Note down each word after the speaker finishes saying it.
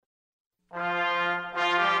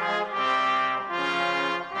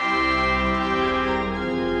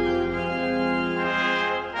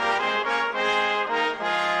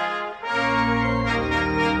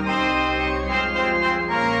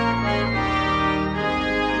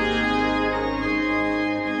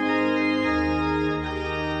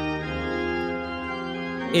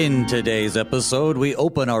In today's episode, we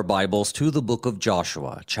open our Bibles to the book of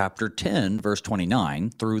Joshua, chapter 10, verse 29,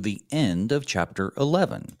 through the end of chapter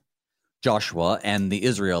 11. Joshua and the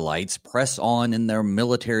Israelites press on in their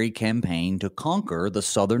military campaign to conquer the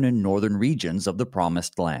southern and northern regions of the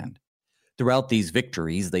Promised Land. Throughout these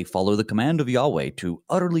victories, they follow the command of Yahweh to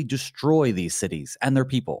utterly destroy these cities and their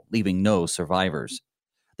people, leaving no survivors.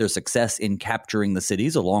 Their success in capturing the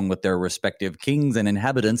cities, along with their respective kings and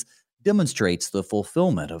inhabitants, demonstrates the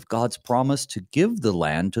fulfillment of God's promise to give the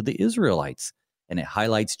land to the Israelites, and it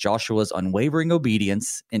highlights Joshua's unwavering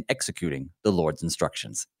obedience in executing the Lord's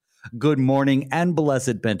instructions. Good morning and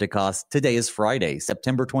blessed Pentecost. Today is Friday,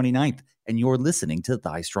 September 29th, and you're listening to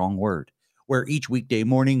Thy Strong Word, where each weekday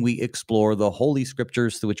morning we explore the Holy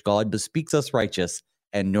Scriptures through which God bespeaks us righteous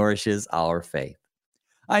and nourishes our faith.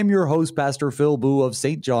 I'm your host, Pastor Phil Booe of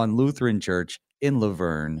St. John Lutheran Church in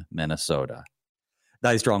Laverne, Minnesota.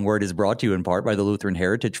 Thy Strong Word is brought to you in part by the Lutheran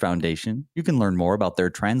Heritage Foundation. You can learn more about their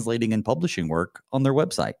translating and publishing work on their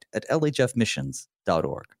website at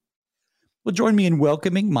lhfmissions.org. Well, join me in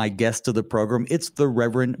welcoming my guest to the program. It's the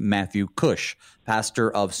Reverend Matthew Kusch,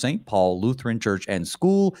 pastor of St. Paul Lutheran Church and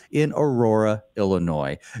School in Aurora,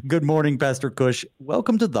 Illinois. Good morning, Pastor Kusch.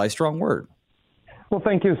 Welcome to Thy Strong Word. Well,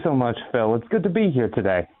 thank you so much, Phil. It's good to be here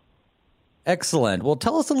today. Excellent. Well,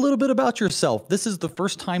 tell us a little bit about yourself. This is the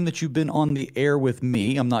first time that you've been on the air with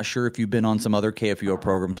me. I'm not sure if you've been on some other KFUO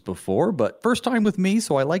programs before, but first time with me.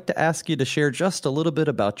 So I like to ask you to share just a little bit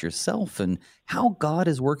about yourself and how God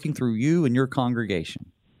is working through you and your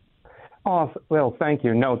congregation. Oh, well, thank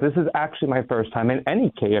you. No, this is actually my first time in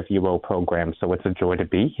any KFUO program, so it's a joy to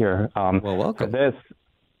be here. Well, welcome. For this.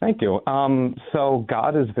 Thank you. So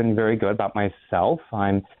God has been very good about myself.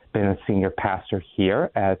 I've been a senior pastor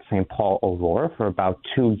here at St. Paul Aurora for about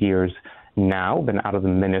 2 years now. Been out of the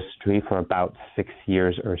ministry for about 6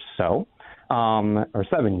 years or so, or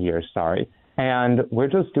 7 years, sorry. And we're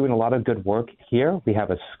just doing a lot of good work here. We have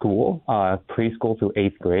a school, preschool through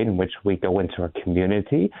 8th grade, in which we go into our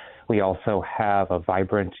community. We also have a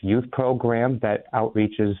vibrant youth program that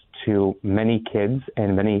outreaches to many kids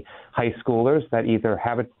and many high schoolers that either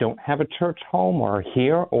don't have a church home or are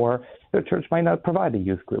here, or their church might not provide a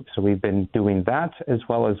youth group. So we've been doing that, as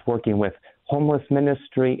well as working with homeless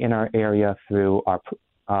ministry in our area through our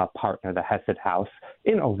partner, the Hesed House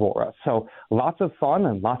in Aurora. So lots of fun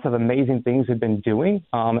and lots of amazing things we've been doing.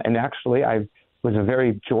 And actually, it was a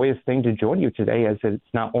very joyous thing to join you today, as it's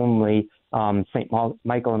not only St.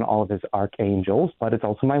 Michael and all of his archangels, but it's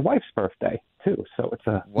also my wife's birthday, too. So it's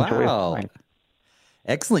a joyous time.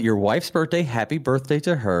 Excellent. Your wife's birthday. Happy birthday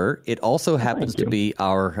to her. It also happens to be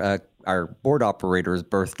our board operator's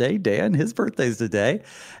birthday, Dan. His birthday's today.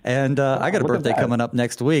 And I got a birthday coming up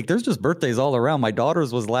next week. There's just birthdays all around. My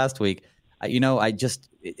daughter's was last week.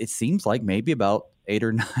 It seems like maybe about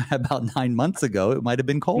 9 months ago, it might have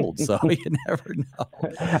been cold. So you never know.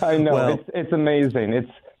 I know. Well, it's amazing.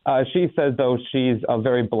 She says, though, she's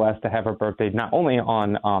very blessed to have her birthday not only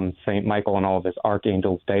on St. Michael and all of his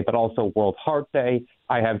Archangels Day, but also World Heart Day.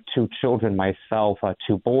 I have 2 children myself,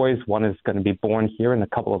 2 boys. One is going to be born here in a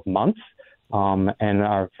couple of months. And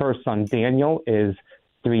our first son, Daniel, is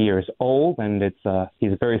 3 years old, and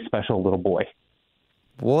he's a very special little boy.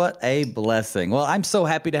 What a blessing. Well, I'm so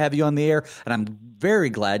happy to have you on the air, and I'm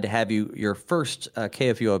very glad to have your first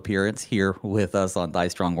KFUO appearance here with us on Thy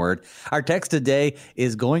Strong Word. Our text today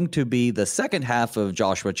is going to be the second half of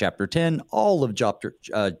Joshua chapter 10, all of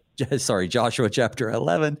Joshua chapter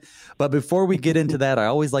 11. But before we get into that, I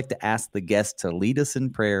always like to ask the guest to lead us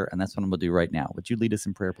in prayer, and that's what I'm going to do right now. Would you lead us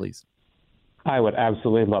in prayer, please? I would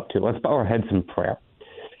absolutely love to. Let's bow our heads in prayer.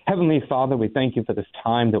 Heavenly Father, we thank you for this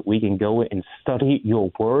time that we can go and study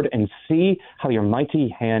your word and see how your mighty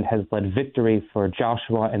hand has led victory for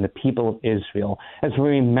Joshua and the people of Israel. As we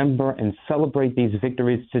remember and celebrate these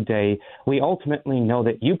victories today, we ultimately know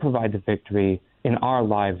that you provide the victory in our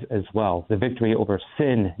lives as well, the victory over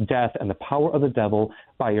sin, death, and the power of the devil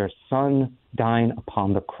by your Son dying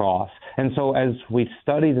upon the cross. And so as we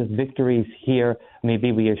study the victories here, may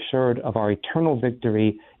we be assured of our eternal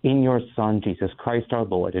victory in your Son, Jesus Christ our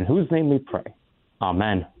Lord, in whose name we pray.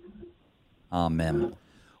 Amen. Amen.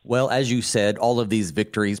 Well, as you said, all of these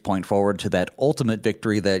victories point forward to that ultimate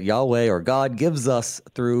victory that Yahweh or God gives us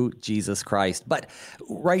through Jesus Christ. But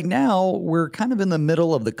right now, we're kind of in the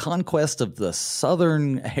middle of the conquest of the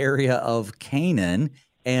southern area of Canaan.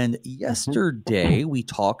 And yesterday, we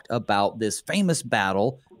talked about this famous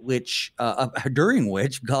battle during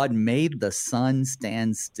which God made the sun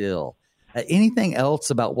stand still. Anything else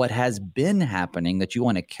about what has been happening that you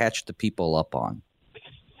want to catch the people up on?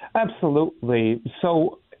 Absolutely.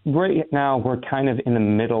 So right now we're kind of in the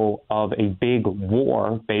middle of a big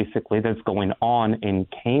war, basically, that's going on in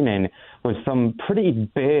Canaan with some pretty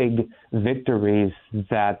big victories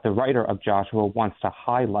that the writer of Joshua wants to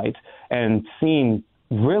highlight and seeing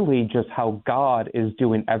really just how God is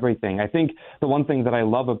doing everything. I think the one thing that I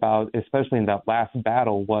love about, especially in that last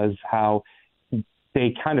battle, was how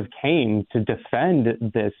they kind of came to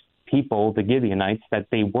defend this people, the Gibeonites, that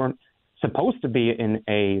they weren't supposed to be in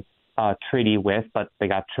a treaty with, but they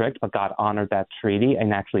got tricked, but God honored that treaty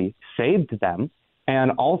and actually saved them.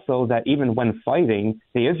 And also that even when fighting,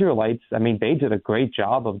 the Israelites, I mean, they did a great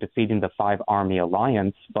job of defeating the 5-army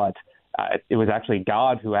alliance, but it was actually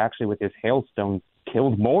God who actually, with his hailstones,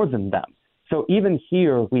 killed more than them. So even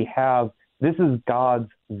here we have, this is God's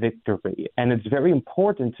victory. And it's very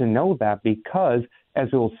important to know that because, as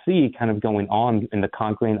we'll see kind of going on in the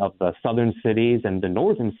conquering of the southern cities and the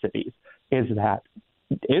northern cities, is that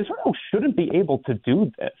Israel shouldn't be able to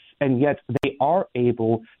do this. And yet they are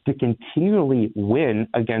able to continually win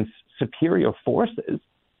against superior forces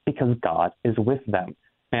because God is with them.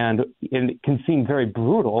 And it can seem very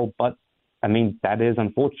brutal, but I mean, that is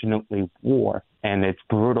unfortunately war, and it's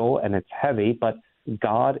brutal and it's heavy, but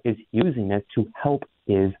God is using it to help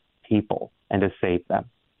his people and to save them.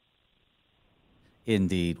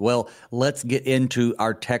 Indeed. Well, let's get into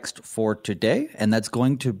our text for today, and that's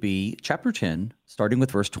going to be chapter 10, starting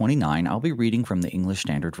with verse 29. I'll be reading from the English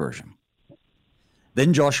Standard Version.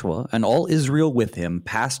 Then Joshua and all Israel with him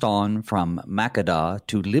passed on from Makkedah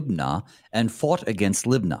to Libnah and fought against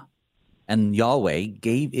Libnah. And Yahweh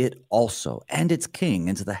gave it also and its king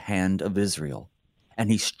into the hand of Israel. And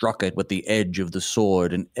he struck it with the edge of the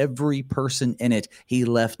sword, and every person in it, he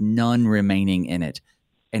left none remaining in it.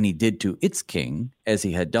 And he did to its king as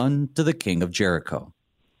he had done to the king of Jericho.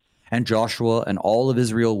 And Joshua and all of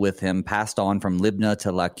Israel with him passed on from Libnah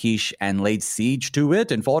to Lachish and laid siege to it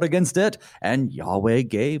and fought against it. And Yahweh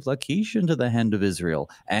gave Lachish into the hand of Israel.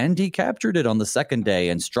 And he captured it on the second day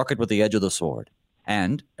and struck it with the edge of the sword,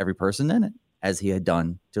 and every person in it, as he had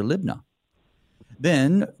done to Libnah.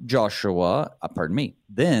 Then Then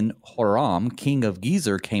Horam, king of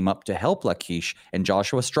Gezer, came up to help Lachish, and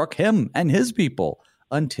Joshua struck him and his people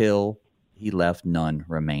until he left none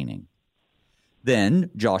remaining. Then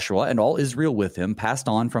Joshua and all Israel with him passed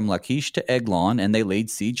on from Lachish to Eglon, and they laid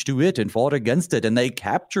siege to it and fought against it, and they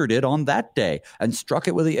captured it on that day and struck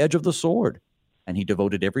it with the edge of the sword. And he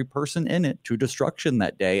devoted every person in it to destruction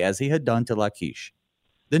that day, as he had done to Lachish.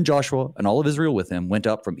 Then Joshua and all of Israel with him went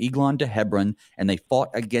up from Eglon to Hebron, and they fought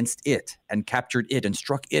against it and captured it and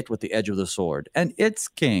struck it with the edge of the sword, and its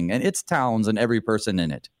king and its towns and every person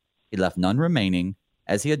in it. He left none remaining,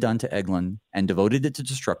 as he had done to Eglon, and devoted it to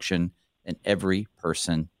destruction, and every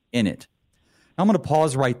person in it. Now, I'm going to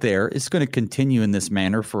pause right there. It's going to continue in this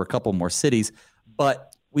manner for a couple more cities,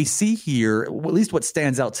 but we see here, at least what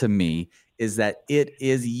stands out to me, is that it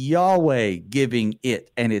is Yahweh giving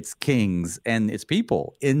it and its kings and its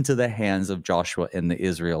people into the hands of Joshua and the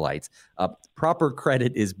Israelites. Proper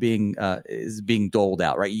credit is being doled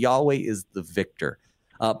out, right? Yahweh is the victor.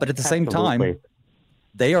 But at the same time,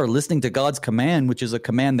 they are listening to God's command, which is a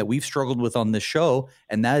command that we've struggled with on this show,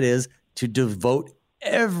 and that is to devote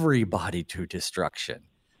everybody to destruction.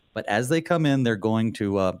 But as they come in, they're going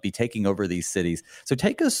to be taking over these cities. So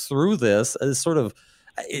take us through this as sort of,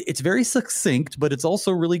 it's very succinct, but it's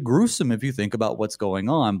also really gruesome if you think about what's going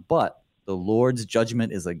on. But the Lord's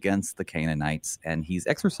judgment is against the Canaanites, and he's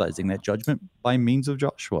exercising that judgment by means of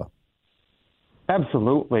Joshua.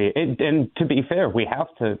 Absolutely. And to be fair, we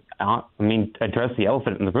have to, address the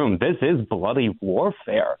elephant in the room. This is bloody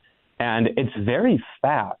warfare, and it's very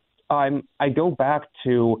fast. I go back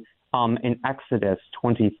to in Exodus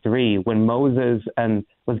 23 when Moses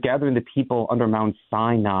was gathering the people under Mount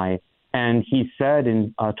Sinai. And he said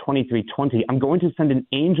in 23:20, I'm going to send an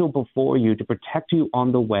angel before you to protect you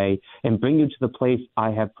on the way and bring you to the place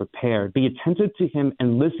I have prepared. Be attentive to him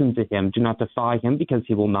and listen to him. Do not defy him, because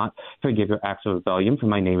he will not forgive your acts of rebellion, for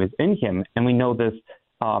my name is in him. And we know this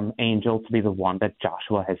angel to be the one that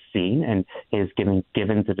Joshua has seen and is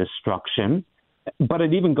given to destruction. But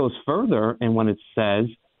it even goes further, and when it says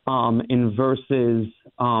in verses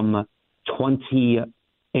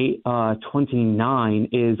 29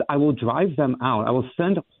 is, I will drive them out. I will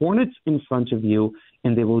send hornets in front of you,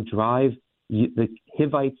 and they will drive the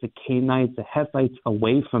Hivites, the Canaanites, the Hethites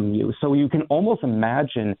away from you. So you can almost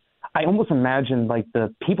imagine, like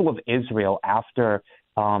the people of Israel after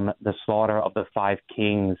the slaughter of the 5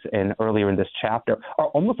 kings and earlier in this chapter are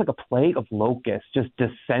almost like a plague of locusts, just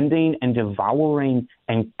descending and devouring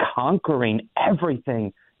and conquering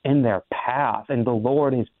everything in their path. And the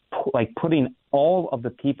Lord is putting all of the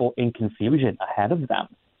people in confusion ahead of them.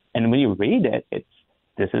 And when you read it,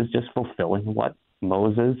 this is just fulfilling what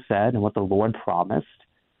Moses said and what the Lord promised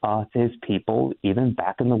to his people, even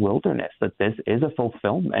back in the wilderness, that this is a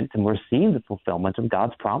fulfillment, and we're seeing the fulfillment of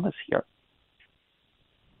God's promise here.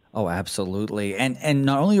 Oh, absolutely. And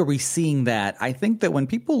not only are we seeing that, I think that when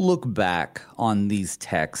people look back on these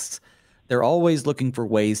texts, they're always looking for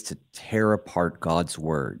ways to tear apart God's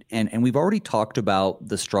word. And we've already talked about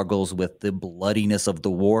the struggles with the bloodiness of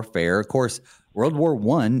the warfare. Of course, World War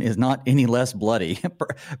I is not any less bloody.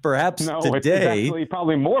 Perhaps today, it's actually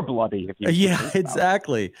probably more bloody.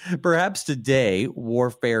 Exactly. Perhaps today,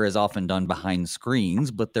 warfare is often done behind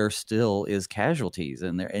screens, but there still is casualties,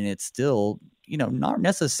 and it's still, not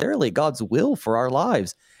necessarily God's will for our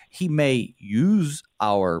lives. He may use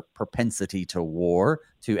our propensity to war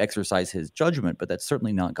to exercise his judgment, but that's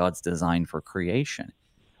certainly not God's design for creation.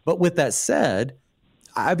 But with that said,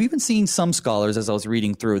 I've even seen some scholars, as I was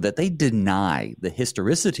reading through, that they deny the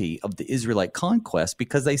historicity of the Israelite conquest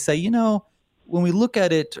because they say, when we look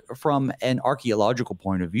at it from an archaeological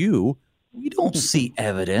point of view, we don't see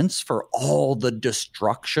evidence for all the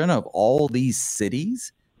destruction of all these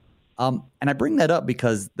cities. And I bring that up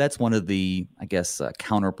because that's one of the,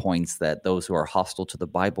 counterpoints that those who are hostile to the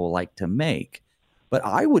Bible like to make. But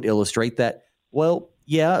I would illustrate that,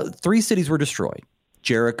 3 cities were destroyed: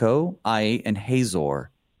 Jericho, Ai, and Hazor.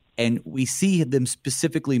 And we see them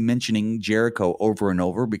specifically mentioning Jericho over and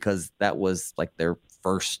over because that was like their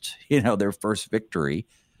first victory.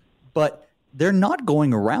 But they're not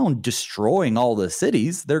going around destroying all the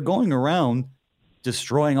cities. They're going around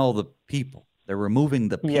destroying all the people. They're removing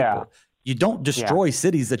the people. Yeah. You don't destroy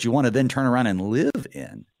cities that you want to then turn around and live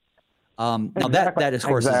in. Now that of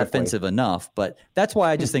course is offensive enough, but that's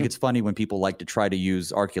why I just think it's funny when people like to try to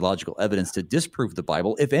use archaeological evidence to disprove the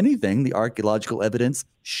Bible. If anything, the archaeological evidence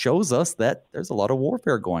shows us that there's a lot of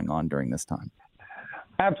warfare going on during this time.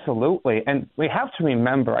 Absolutely. And we have to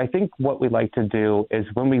remember, I think what we like to do is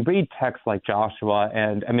when we read texts like Joshua,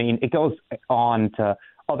 and it goes on to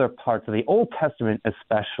other parts of the Old Testament,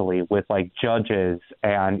 especially with like Judges,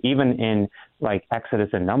 and even in like Exodus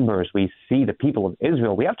and Numbers, we see the people of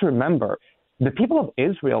Israel. We have to remember the people of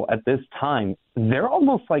Israel at this time, they're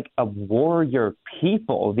almost like a warrior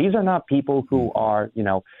people. These are not people who are,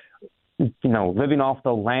 living off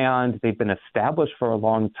the land. They've been established for a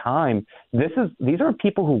long time. These are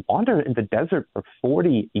people who wandered in the desert for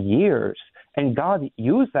 40 years. And God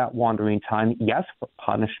used that wandering time, yes, for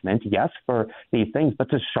punishment, yes, for these things, but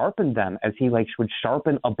to sharpen them as he would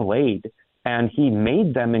sharpen a blade. And he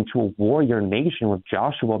made them into a warrior nation, with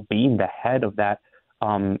Joshua being the head of that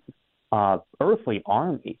earthly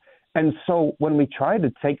army. And so when we try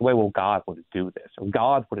to take away, God wouldn't do this, or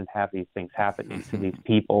God wouldn't have these things happening to these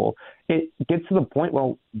people, it gets to the point,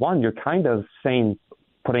 one, you're kind of saying,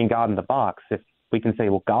 putting God in the box. If we can say,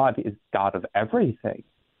 God is God of everything.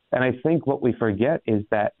 And I think what we forget is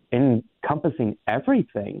that encompassing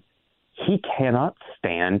everything, he cannot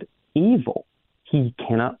stand evil. He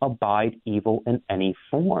cannot abide evil in any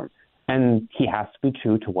form. And he has to be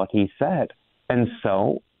true to what he said. And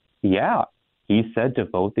so, he said,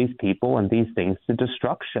 devote these people and these things to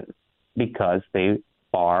destruction because they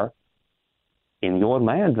are in your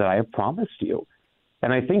land that I have promised you.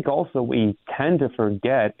 And I think also we tend to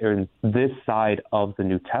forget in this side of the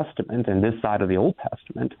New Testament and this side of the Old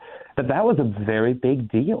Testament that was a very big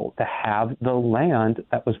deal to have the land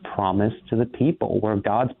that was promised to the people, where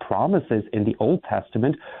God's promises in the Old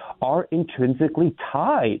Testament are intrinsically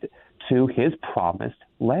tied to his promised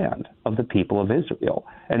land of the people of Israel.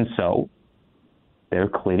 And so they're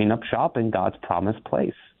cleaning up shop in God's promised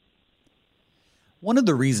place. One of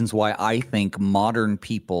the reasons why I think modern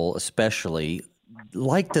people especially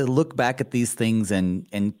like to look back at these things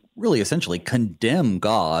and really essentially condemn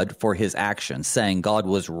God for his actions, saying God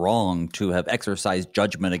was wrong to have exercised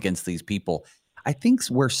judgment against these people. I think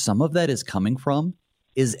where some of that is coming from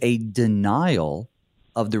is a denial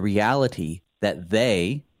of the reality that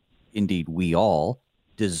they, indeed we all,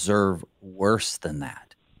 deserve worse than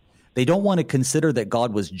that. They don't want to consider that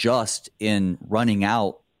God was just in running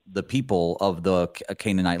out the people of the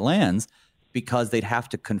Canaanite lands, because they'd have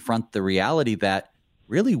to confront the reality that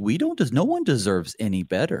really no one deserves any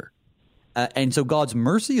better. And so God's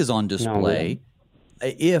mercy is on display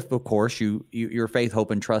if, of course, your faith,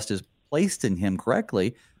 hope, and trust is placed in him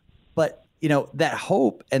correctly. But, that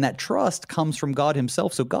hope and that trust comes from God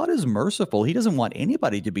himself. So God is merciful. He doesn't want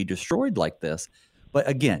anybody to be destroyed like this. But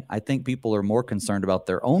again, I think people are more concerned about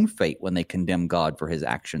their own fate when they condemn God for his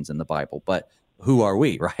actions in the Bible. But who are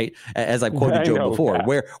we, right? As I've quoted Job before,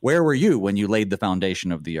 where were you when you laid the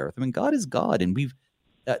foundation of the earth? God is God, and we've,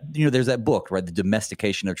 there's that book, right? The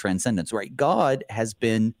Domestication of Transcendence, right? God has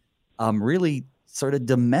been really sort of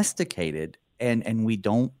domesticated, and we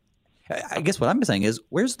don't. I guess what I'm saying is,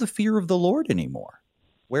 where's the fear of the Lord anymore?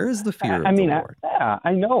 Where is the fear of the Lord?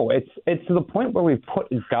 I know. It's to the point where we put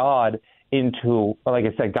God into, like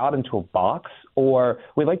I said, God into a box, or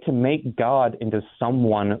we like to make God into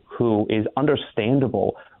someone who is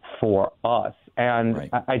understandable for us. And Right.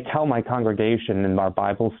 I tell my congregation in our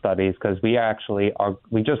Bible studies, because we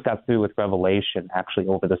just got through with Revelation actually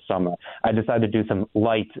over the summer. I decided to do some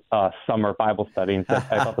light summer Bible study, and so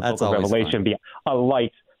I thought the book of Revelation be a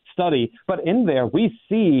light study. But in there we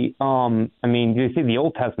see, you see the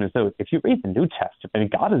Old Testament. So if you read the New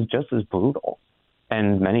Testament, God is just as brutal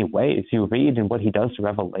in many ways. You read in what he does to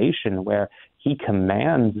Revelation, where he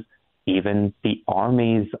commands even the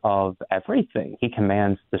armies of everything. He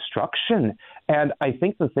commands destruction. And I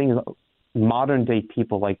think the thing modern day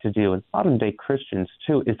people like to do, and modern day Christians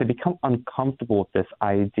too, is to become uncomfortable with this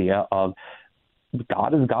idea of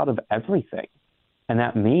God is God of everything. And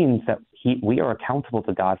that means that we are accountable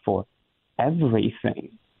to God for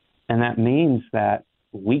everything. And that means that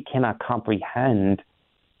we cannot comprehend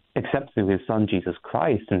except through his son, Jesus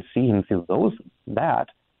Christ, and see him through that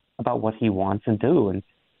about what he wants to do. And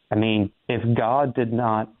I mean, if God did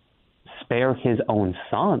not spare his own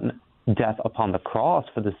son death upon the cross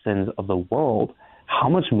for the sins of the world, how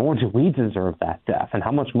much more do we deserve that death? And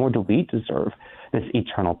how much more do we deserve this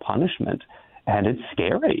eternal punishment? And it's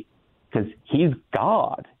scary because he's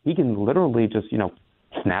God. He can literally just,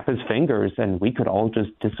 snap his fingers and we could all just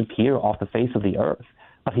disappear off the face of the earth.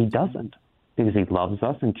 But he doesn't, because he loves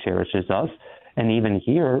us and cherishes us. And even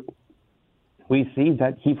here, we see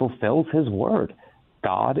that he fulfills his word.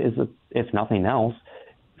 God is, if nothing else,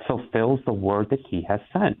 fulfills the word that he has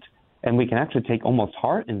sent. And we can actually take almost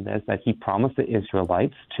heart in this, that he promised the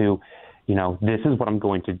Israelites to, this is what I'm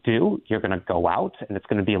going to do. You're going to go out and it's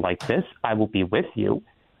going to be like this. I will be with you.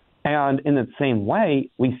 And in the same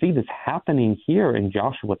way, we see this happening here in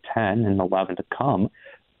Joshua 10 and 11 to come.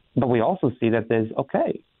 But we also see that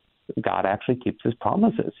God actually keeps his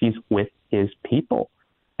promises. He's with his people.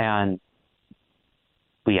 And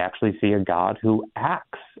we actually see a God who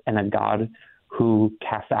acts and a God who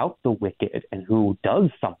casts out the wicked and who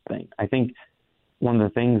does something. I think one of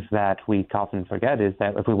the things that we often forget is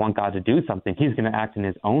that if we want God to do something, he's going to act in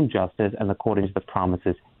his own justice and according to the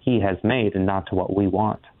promises he has made and not to what we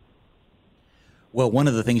want. Well, one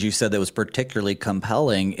of the things you said that was particularly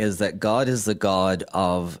compelling is that God is the God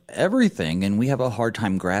of everything, and we have a hard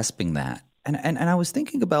time grasping that. And I was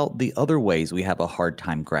thinking about the other ways we have a hard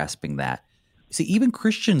time grasping that. See, even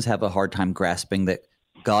Christians have a hard time grasping that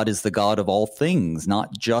God is the God of all things,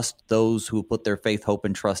 not just those who put their faith, hope,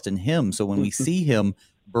 and trust in him. So when we see him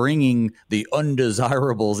bringing the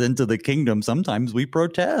undesirables into the kingdom, sometimes we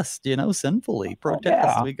protest, sinfully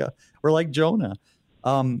protest. Oh, yeah. We're like Jonah.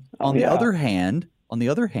 On the other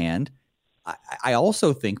hand, I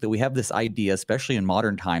also think that we have this idea, especially in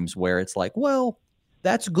modern times, where it's like, well,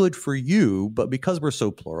 that's good for you, but because we're so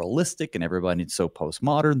pluralistic and everybody's so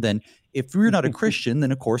postmodern, then if you're not a Christian,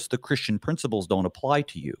 then of course the Christian principles don't apply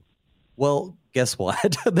to you. Well, guess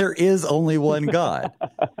what? There is only one God.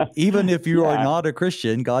 Even if you are not a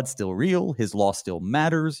Christian, God's still real. His law still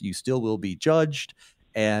matters. You still will be judged.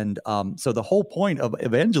 And so the whole point of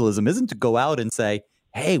evangelism isn't to go out and say,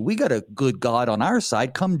 hey, we got a good God on our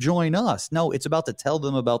side. Come join us. No, it's about to tell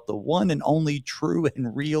them about the one and only true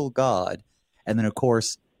and real God. And then, of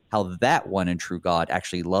course, how that one and true God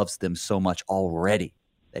actually loves them so much already,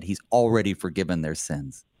 that he's already forgiven their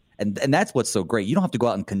sins. And that's what's so great. You don't have to go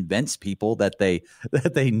out and convince people that they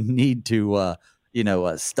need to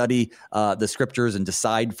study the scriptures and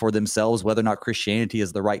decide for themselves whether or not Christianity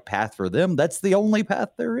is the right path for them. That's the only path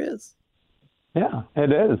there is. Yeah,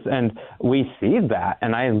 it is. And we see that.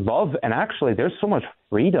 And actually, there's so much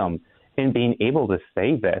freedom in being able to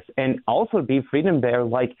say this, and also be freedom there.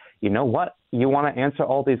 Like, you know what? You want to answer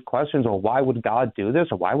all these questions, or why would God do this?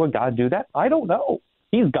 Or why would God do that? I don't know.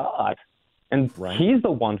 He's God. And he's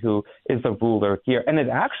the one who is the ruler here. And it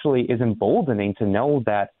actually is emboldening to know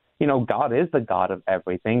that, God is the God of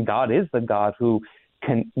everything. God is the God who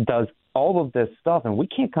does all of this stuff, and we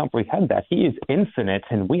can't comprehend that. He is infinite,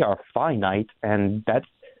 and we are finite, and that's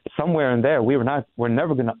somewhere in there. We're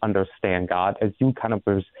never going to understand God. As you kind of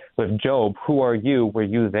was with Job, who are you? Were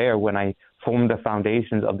you there when I formed the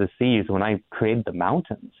foundations of the seas, when I created the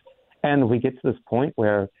mountains? And we get to this point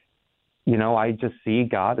where, I just see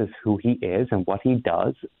God as who he is and what he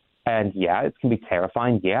does. And yeah, it can be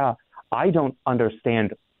terrifying. Yeah, I don't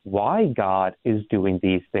understand why God is doing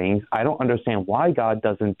these things. I don't understand why God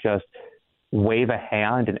doesn't just wave a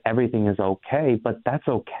hand and everything is okay, but that's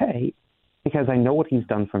okay because I know what he's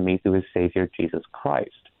done for me through his Savior, Jesus Christ.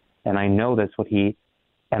 And I know that's what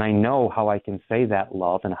and I know how I can say that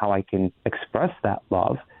love and how I can express that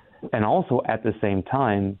love. And also at the same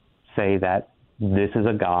time say that this is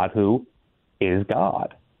a God who is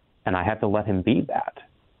God. And I have to let him be that.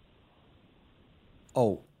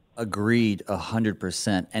 Oh, agreed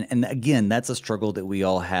 100%. And again, that's a struggle that we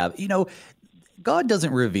all have. God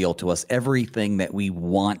doesn't reveal to us everything that we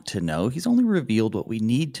want to know. He's only revealed what we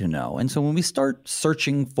need to know. And so when we start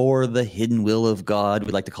searching for the hidden will of God,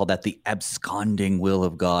 we like to call that the absconding will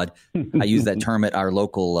of God. I use that term at our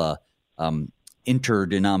local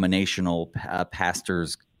interdenominational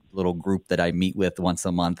pastors little group that I meet with once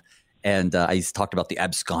a month. And I talked about the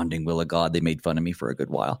absconding will of God. They made fun of me for a good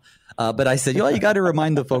while. But I said, you got to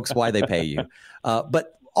remind the folks why they pay you.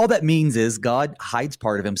 But all that means is God hides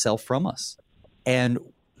part of himself from us. And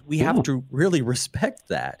we have to really respect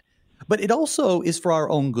that. But it also is for our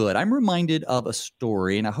own good. I'm reminded of a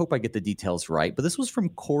story, and I hope I get the details right, but this was from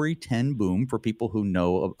Corrie ten Boom, for people who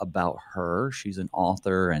know about her. She's an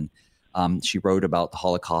author, and she wrote about the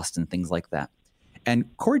Holocaust and things like that. And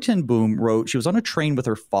Corrie ten Boom wrote, she was on a train with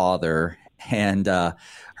her father, and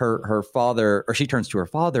her father, or she turns to her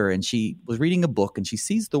father, and she was reading a book, and she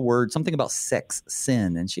sees the word, something about sex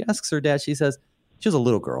sin. And she asks her dad, she says, she was a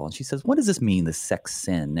little girl, and she says, what does this mean, the sex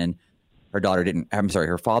sin? And her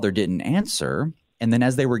father didn't answer. And then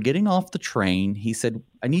as they were getting off the train, he said,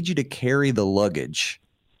 I need you to carry the luggage.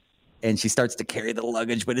 And she starts to carry the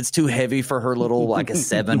luggage, but it's too heavy for her little, like a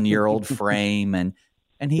 7-year-old frame. And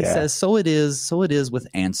he says, so it is with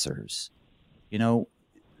answers.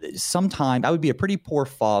 Sometime I would be a pretty poor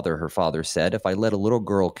father, her father said, if I let a little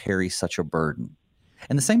girl carry such a burden.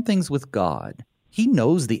 And the same thing's with God. He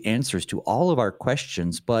knows the answers to all of our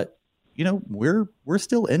questions, but we're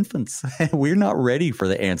still infants. We're not ready for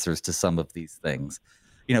the answers to some of these things.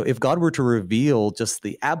 If God were to reveal just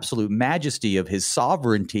the absolute majesty of his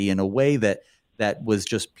sovereignty in a way that was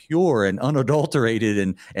just pure and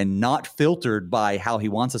unadulterated and not filtered by how he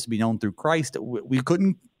wants us to be known through Christ, we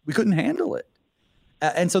couldn't handle it.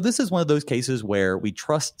 And so this is one of those cases where we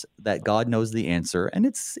trust that God knows the answer, and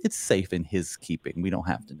it's safe in his keeping. We don't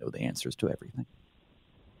have to know the answers to everything.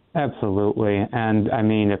 Absolutely. And I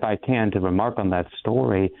mean, if I can, to remark on that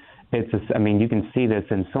story, you can see this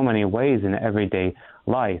in so many ways in everyday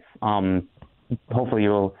life. Hopefully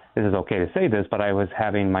this is okay to say this, but I was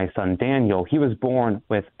having my son Daniel. He was born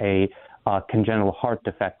with a congenital heart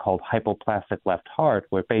defect called hypoplastic left heart,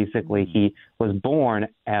 where basically he was born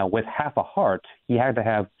with half a heart. He had to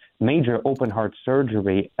have major open heart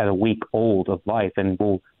surgery at a week old of life, and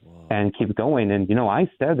keep going. And, I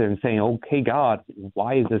stood there and saying, okay, God,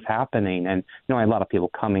 why is this happening? And, I had a lot of people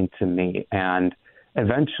coming to me, and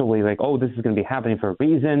eventually this is going to be happening for a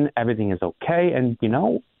reason. Everything is okay. And,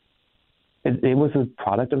 it was a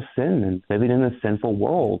product of sin and living in a sinful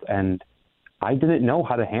world. And I didn't know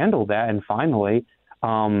how to handle that. And finally,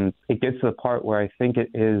 it gets to the part where I think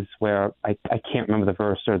it is where I can't remember the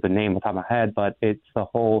verse or the name off the top of my head, but it's the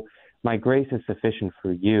whole, my grace is sufficient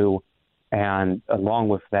for you. And along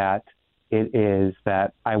with that, it is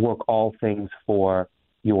that I work all things for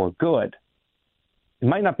your good. It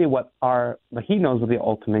might not be but he knows what the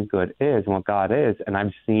ultimate good is and what God is. And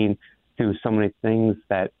I've seen through so many things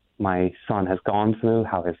that my son has gone through,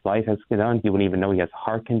 how his life has been done. He wouldn't even know he has a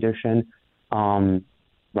heart condition.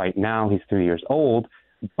 Right now, he's 3 years old,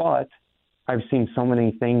 but I've seen so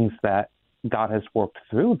many things that God has worked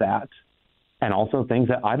through that, and also things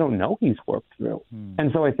that I don't know he's worked through.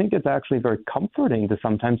 And so I think it's actually very comforting to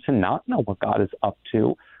sometimes to not know what God is up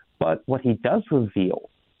to, but what he does reveal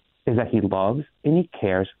is that he loves and he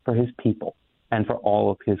cares for his people and for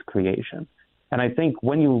all of his creation. And I think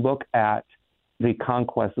when you look at the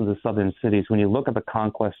conquest of the southern cities, when you look at the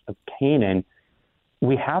conquest of Canaan,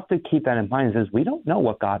 we have to keep that in mind. It says we don't know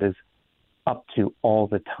what God is up to all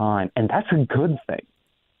the time, and that's a good thing.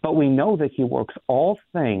 But we know that he works all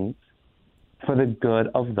things for the good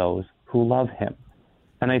of those who love him.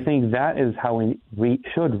 And I think that is how we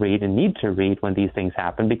should read and need to read when these things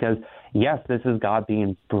happen, because, yes, this is God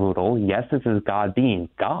being brutal. Yes, this is God being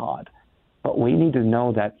God. But we need to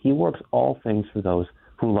know that he works all things for those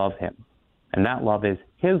who love him. And that love is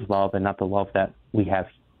his love and not the love that we have,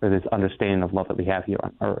 or this understanding of love that we have here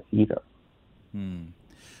on earth either.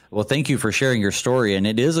 Well, thank you for sharing your story. And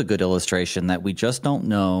it is a good illustration that we just don't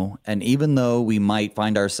know. And even though we might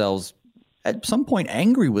find ourselves at some point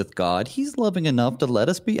angry with God, he's loving enough to let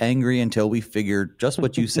us be angry until we figure just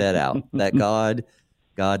what you said out, that God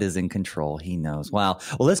is in control. He knows. Wow.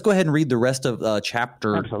 Well, let's go ahead and read the rest of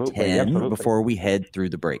chapter 10 before we head through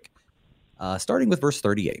the break. Starting with verse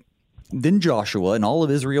 38. Then Joshua and all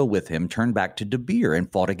of Israel with him turned back to Debir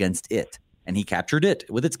and fought against it. and he captured it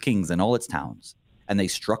with its kings and all its towns. And they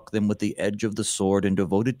struck them with the edge of the sword and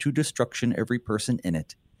devoted to destruction every person in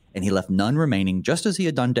it. And he left none remaining, just as he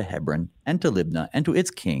had done to Hebron and to Libnah and to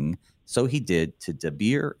its king. So he did to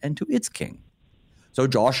Debir and to its king. So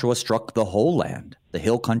Joshua struck the whole land, the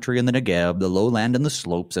hill country and the Negeb, the lowland and the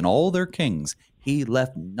slopes, and all their kings. He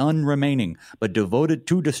left none remaining, but devoted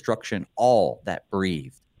to destruction all that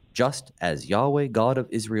breathed, just as Yahweh God of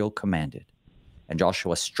Israel commanded. And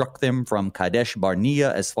Joshua struck them from Kadesh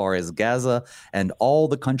Barnea as far as Gaza, and all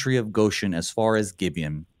the country of Goshen as far as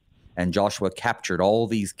Gibeon. And Joshua captured all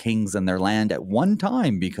these kings and their land at one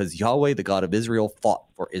time, because Yahweh, the God of Israel, fought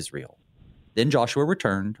for Israel. Then Joshua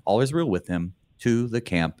returned, all Israel with him, to the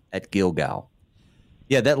camp at Gilgal.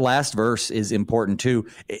 Yeah, that last verse is important too.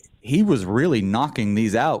 He was really knocking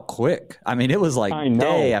these out quick. I mean, it was like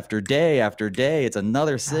day after day after day. It's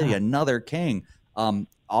another city, another king.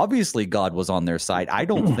 Obviously, God was on their side. I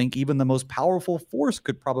don't think even the most powerful force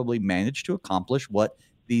could probably manage to accomplish what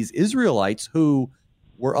these Israelites, who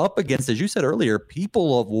were up against, as you said earlier,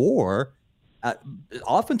 people of war,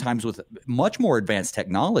 oftentimes with much more advanced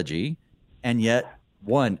technology, and yet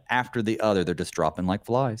one after the other, they're just dropping like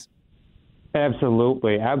flies.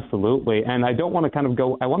 Absolutely, absolutely. And I don't want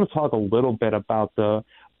to I want to talk a little bit about the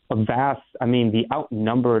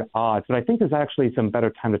outnumbered odds, but I think there's actually some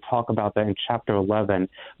better time to talk about that in chapter 11,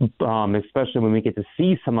 especially when we get to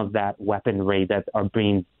see some of that weaponry that are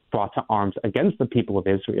being brought to arms against the people of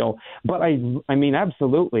Israel. But I mean,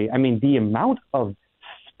 absolutely. I mean, the amount of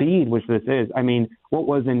speed which this is, I mean, what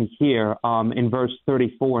was in here in verse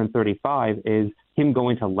 34 and 35 is him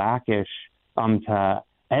going to Lachish, to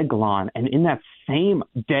Eglon, and in that same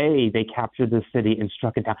day they captured the city and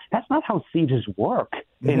struck it down. That's not how sieges work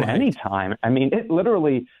in any time. I mean,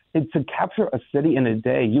 to capture a city in a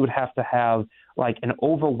day, you would have to have like an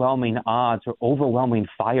overwhelming odds or overwhelming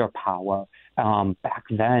firepower back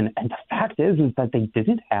then. And the fact is that they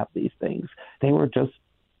didn't have these things. They were just,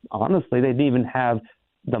 honestly, they didn't even have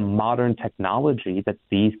the modern technology that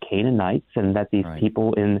these Canaanites and that these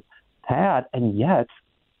people had, and yet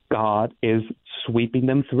God is sweeping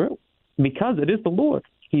them through because it is the Lord.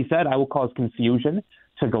 He said, I will cause confusion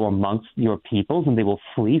to go amongst your peoples, and they will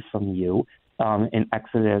flee from you, in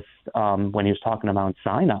Exodus, when he was talking about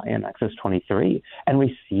Sinai in Exodus 23. And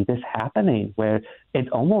we see this happening where it's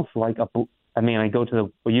almost like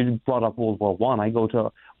you brought up World War I. I go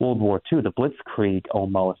to World War II, the Blitzkrieg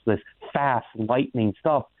almost, this fast, lightning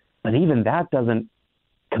stuff. But even that doesn't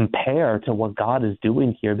compare to what God is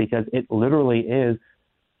doing here, because it literally is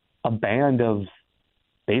a band of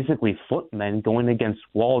basically footmen going against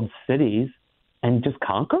walled cities and just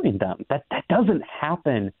conquering them. That doesn't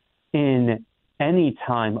happen in any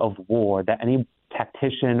time of war. That any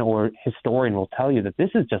tactician or historian will tell you that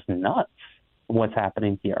this is just nuts what's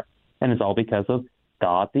happening here. And it's all because of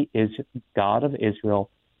God of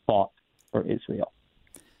Israel fought for Israel.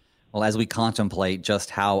 Well, as we contemplate just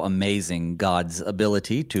how amazing God's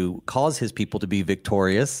ability to cause his people to be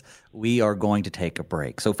victorious, we are going to take a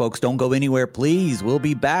break. So folks, don't go anywhere, please. We'll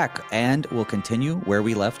be back and we'll continue where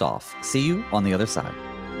we left off. See you on the other side.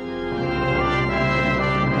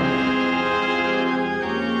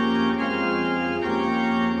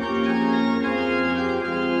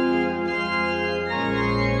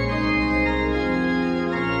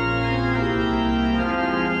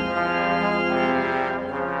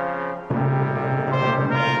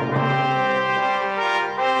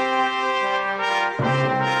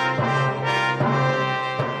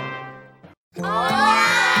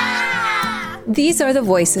 These are the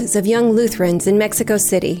voices of young Lutherans in Mexico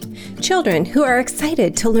City, children who are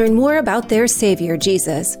excited to learn more about their Savior,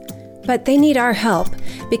 Jesus. But they need our help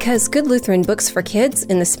because good Lutheran books for kids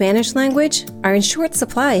in the Spanish language are in short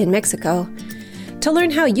supply in Mexico. To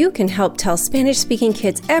learn how you can help tell Spanish-speaking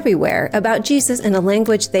kids everywhere about Jesus in a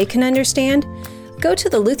language they can understand, go to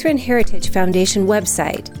the Lutheran Heritage Foundation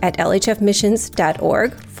website at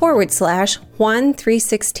lhfmissions.org/Juan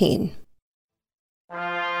 316.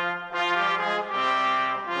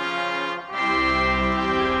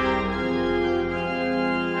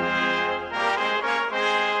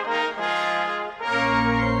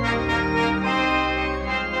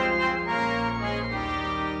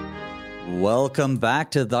 Welcome back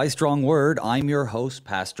to Thy Strong Word. I'm your host,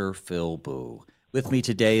 Pastor Phil Booe. With me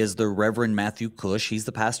today is the Reverend Matthew Kusch. He's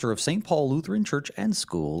the pastor of St. Paul Lutheran Church and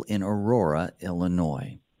School in Aurora,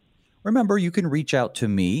 Illinois. Remember, you can reach out to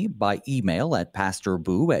me by email at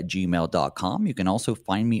pastorboo@gmail.com. You can also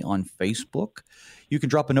find me on Facebook. You can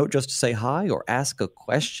drop a note just to say hi or ask a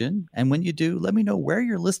question. And when you do, let me know where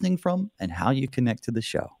you're listening from and how you connect to the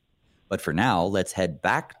show. But for now, let's head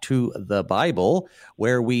back to the Bible,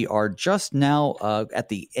 where we are just now at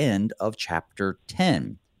the end of chapter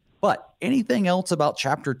 10. But anything else about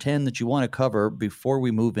chapter 10 that you want to cover before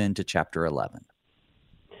we move into chapter 11?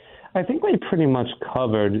 I think we pretty much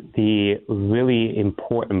covered the really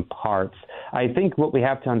important parts. I think what we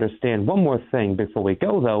have to understand, one more thing before we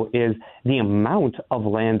go, though, is the amount of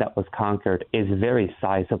land that was conquered is very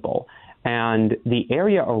sizable. And the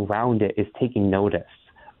area around it is taking notice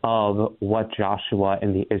of what Joshua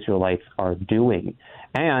and the Israelites are doing.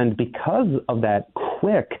 And because of that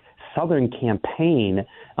quick southern campaign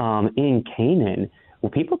in Canaan, well,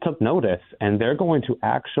 people took notice, and they're going to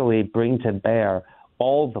actually bring to bear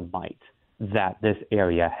all the might that this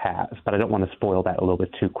area has. But I don't want to spoil that a little bit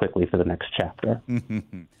too quickly for the next chapter.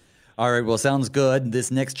 All right, well, sounds good. This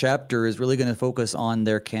next chapter is really going to focus on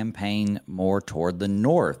their campaign more toward the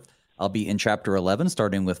north. I'll be in chapter 11,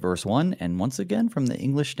 starting with verse 1, and once again from the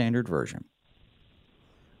English Standard Version.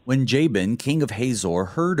 When Jabin, king of Hazor,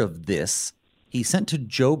 heard of this, he sent to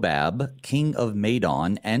Jobab, king of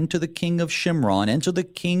Madon, and to the king of Shimron, and to the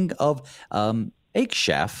king of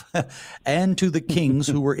Akshaph, and to the kings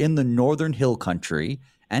who were in the northern hill country,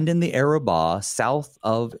 and in the Arabah south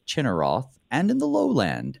of Chinneroth, and in the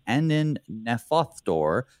lowland, and in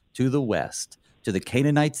Naphthdor to the west, to the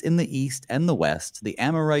Canaanites in the east and the west, the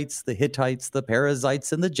Amorites, the Hittites, the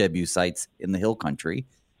Perizzites, and the Jebusites in the hill country,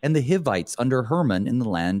 and the Hivites under Hermon in the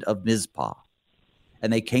land of Mizpah.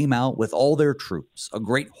 And they came out with all their troops, a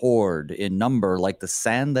great horde in number like the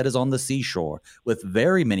sand that is on the seashore, with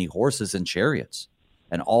very many horses and chariots.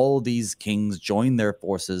 And all these kings joined their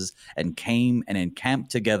forces and came and encamped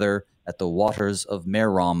together at the waters of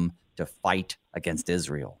Merom to fight against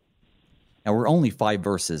Israel. Now, we're only 5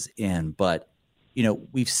 verses in, but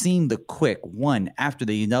we've seen the quick one after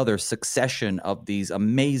the another succession of these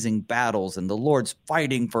amazing battles, and the Lord's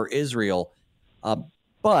fighting for Israel.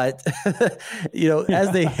 But,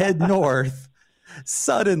 as they head north,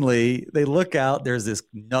 suddenly they look out. There's this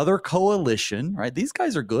another coalition, right? These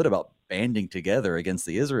guys are good about banding together against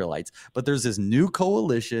the Israelites. But there's this new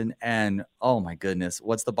coalition, and oh my goodness,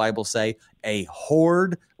 what's the Bible say? A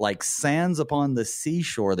horde like sands upon the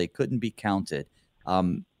seashore. They couldn't be counted.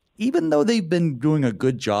 Even though they've been doing a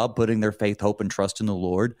good job putting their faith, hope, and trust in the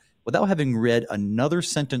Lord, without having read another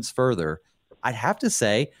sentence further, I'd have to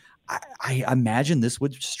say, I imagine this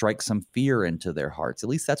would strike some fear into their hearts. At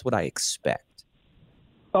least that's what I expect.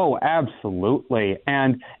 Oh, absolutely.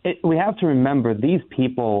 And we have to remember these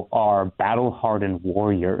people are battle-hardened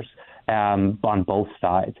warriors on both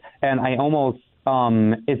sides. And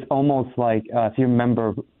it's almost like if you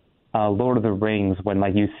remember Lord of the Rings, when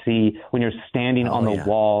you're standing on the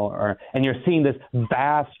wall, and you're seeing this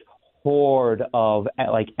vast horde of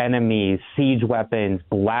enemies, siege weapons,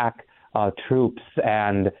 black troops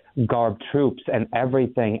and garbed troops and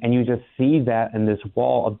everything, and you just see that in this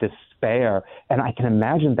wall of despair. And I can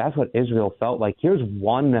imagine that's what Israel felt like. Here's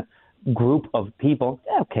one group of people.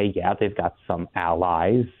 Okay, yeah, they've got some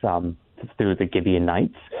allies through the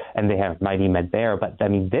Gibeonites, and they have mighty men there. But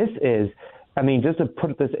just to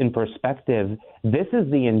put this in perspective, this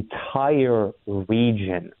is the entire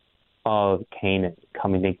region of Canaan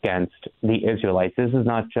coming against the Israelites. This is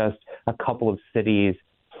not just a couple of cities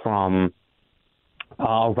from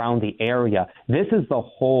around the area. This is the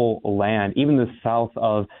whole land. Even the south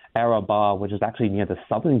of Arabah, which is actually near the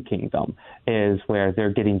southern kingdom, is where they're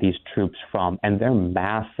getting these troops from, and they're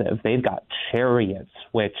massive. They've got chariots,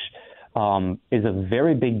 which is a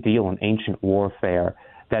very big deal in ancient warfare,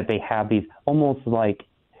 that they have these almost like,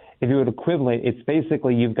 if you would equivalent, it's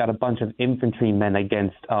basically you've got a bunch of infantrymen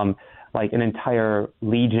against an entire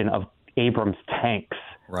legion of Abrams tanks,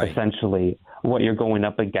 right. Essentially, what you're going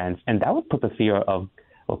up against. And that would put the fear of,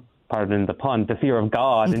 pardon the pun, the fear of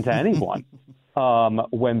God into anyone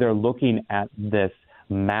when they're looking at this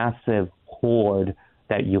massive horde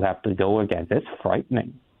that you have to go against. It's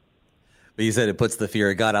frightening. But you said it puts the fear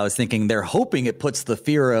of God. I was thinking they're hoping it puts the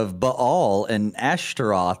fear of Baal and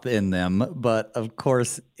Ashtaroth in them. But of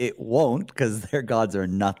course it won't, because their gods are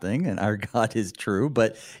nothing and our God is true.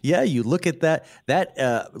 But yeah, you look at that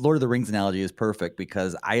Lord of the Rings analogy is perfect,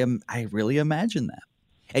 because I really imagine that.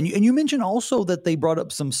 And you mentioned also that they brought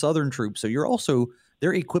up some southern troops. So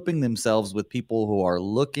they're equipping themselves with people who are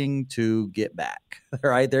looking to get back,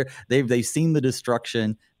 right? They've seen the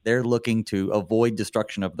destruction. They're looking to avoid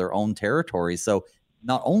destruction of their own territory. So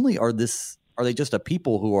not only are they just a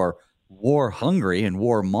people who are war hungry and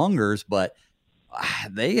warmongers, but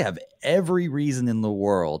they have every reason in the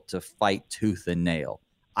world to fight tooth and nail.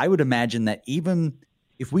 I would imagine that even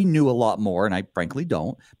if we knew a lot more, and I frankly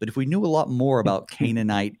don't, but if we knew a lot more about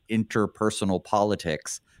Canaanite interpersonal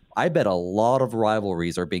politics, I bet a lot of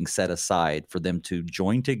rivalries are being set aside for them to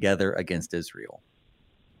join together against Israel.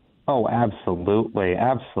 Oh, absolutely.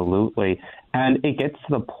 Absolutely. And it gets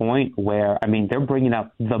to the point where, they're bringing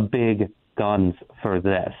up the big guns for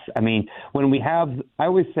this. I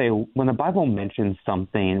always say when the Bible mentions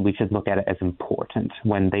something, we should look at it as important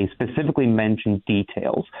when they specifically mention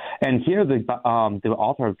details. And here the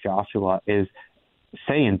author of Joshua is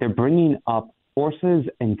saying they're bringing up horses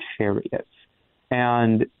and chariots.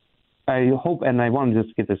 And I hope, and I want to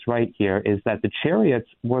just get this right here, is that the chariots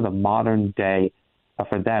were the modern day,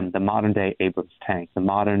 for them, the modern day Abrams tank, the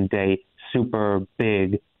modern day super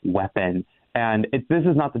big weapon. And this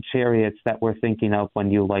is not the chariots that we're thinking of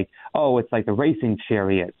when you it's like the racing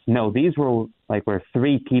chariots. No, these were where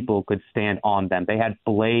 3 people could stand on them. They had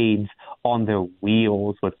blades on their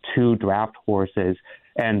wheels with 2 draft horses,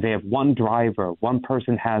 and they have 1 driver. One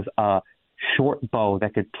person has a short bow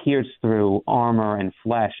that could pierce through armor and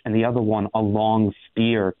flesh, and the other one a long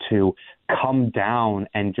spear to come down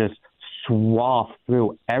and just swath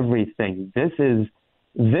through everything. This is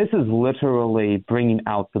literally bringing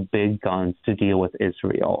out the big guns to deal with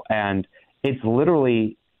Israel, and it's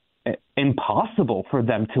literally impossible for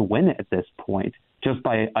them to win it at this point, just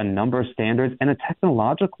by a number of standards and a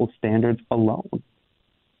technological standards alone.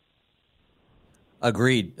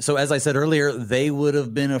 Agreed. So as I said earlier, they would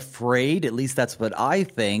have been afraid. At least that's what I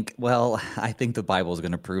think. Well, I think the Bible is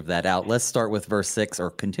going to prove that out. Let's start with verse 6,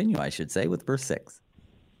 or continue, I should say, with verse 6.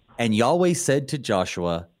 And Yahweh said to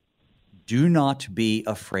Joshua, "Do not be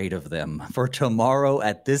afraid of them, for tomorrow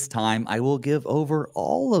at this time I will give over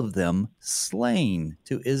all of them slain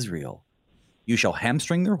to Israel. You shall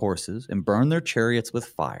hamstring their horses and burn their chariots with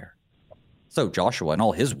fire." So Joshua and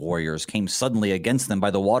all his warriors came suddenly against them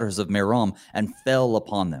by the waters of Merom and fell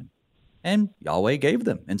upon them. And Yahweh gave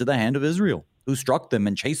them into the hand of Israel, who struck them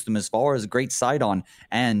and chased them as far as Great Sidon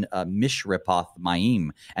and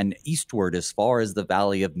Mishrepoth-Maim, and eastward as far as the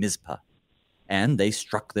valley of Mizpah. And they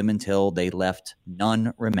struck them until they left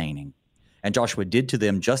none remaining. And Joshua did to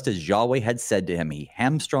them just as Yahweh had said to him. He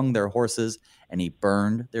hamstrung their horses, and he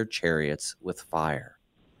burned their chariots with fire.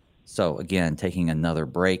 So again, taking another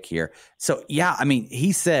break here. So yeah,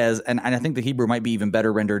 he says, and I think the Hebrew might be even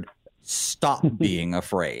better rendered, stop being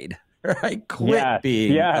afraid, right? Quit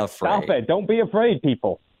being afraid. Stop it. Don't be afraid,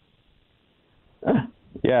 people.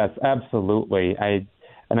 Yes, absolutely. I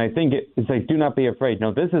think it's like, do not be afraid.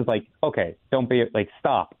 No, this is okay, don't be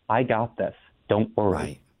stop. I got this. Don't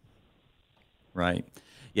worry. Right.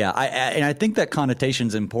 Yeah, I think that connotation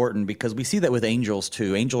is important because we see that with angels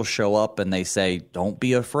too. Angels show up and they say, "Don't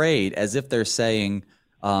be afraid," as if they're saying,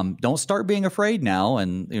 "Don't start being afraid now."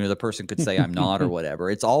 And the person could say, "I'm not," or whatever.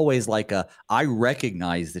 It's always I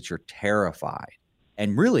recognize that you're terrified,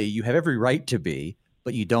 and really, you have every right to be,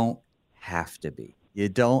 but you don't have to be. You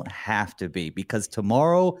don't have to be, because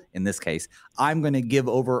tomorrow, in this case, I'm going to give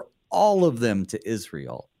over all of them to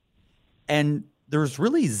Israel, and there's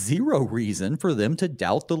really zero reason for them to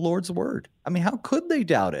doubt the Lord's word. How could they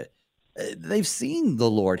doubt it? They've seen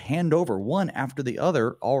the Lord hand over one after the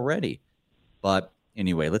other already. But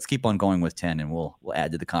anyway, let's keep on going with 10, and we'll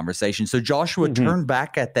add to the conversation. So Joshua turned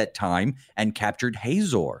back at that time and captured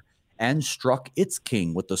Hazor and struck its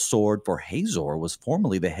king with the sword, for Hazor was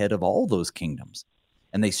formerly the head of all those kingdoms.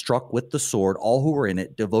 And they struck with the sword all who were in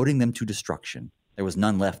it, devoting them to destruction. There was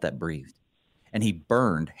none left that breathed. And he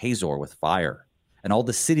burned Hazor with fire. And all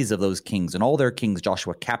the cities of those kings and all their kings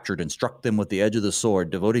Joshua captured and struck them with the edge of the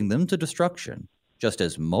sword, devoting them to destruction, just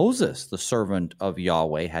as Moses, the servant of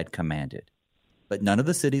Yahweh, had commanded. But none of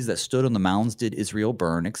the cities that stood on the mounds did Israel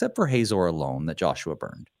burn, except for Hazor alone that Joshua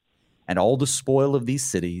burned. And all the spoil of these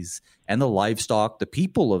cities and the livestock the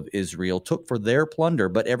people of Israel took for their plunder,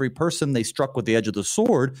 but every person they struck with the edge of the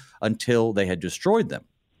sword until they had destroyed them.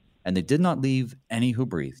 And they did not leave any who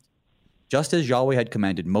breathed. Just as Yahweh had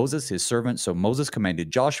commanded Moses, his servant, so Moses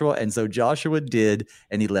commanded Joshua, and so Joshua did,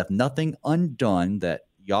 and he left nothing undone that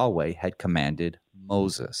Yahweh had commanded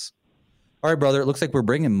Moses. All right, brother, it looks like we're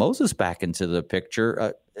bringing Moses back into the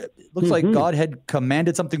picture. It looks like God had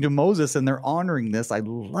commanded something to Moses, and they're honoring this. I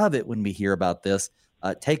love it when we hear about this.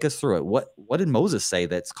 Take us through it. What did Moses say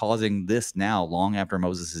that's causing this now, long after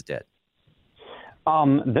Moses is dead?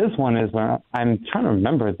 This one is where I'm trying to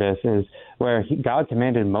remember. This is where God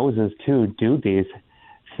commanded Moses to do these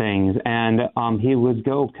things, and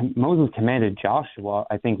Moses commanded Joshua,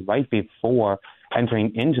 I think, right before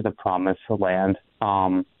entering into the promised land.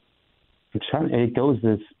 It goes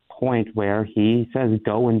this point where he says,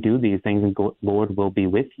 "Go and do these things, and Lord will be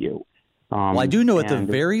with you." Well, I do know at the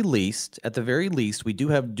very least, we do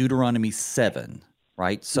have Deuteronomy 7,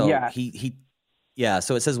 right? So yeah. Yeah,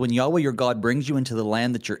 so it says, when Yahweh your God brings you into the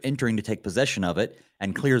land that you're entering to take possession of it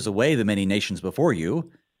and clears away the many nations before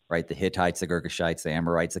you, right? The Hittites, the Girgashites, the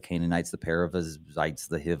Amorites, the Canaanites, the Perizzites,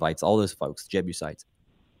 the Hivites, all those folks, Jebusites.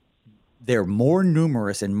 They're more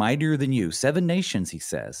numerous and mightier than you. 7 nations, he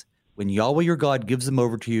says. When Yahweh your God gives them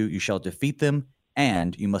over to you, you shall defeat them,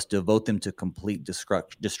 and you must devote them to complete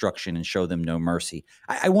destruction and show them no mercy.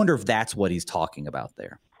 I wonder if that's what he's talking about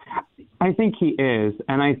there. I think he is,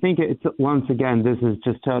 and I think it's, once again, this is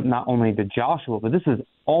just not only to Joshua, but this is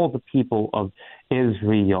all the people of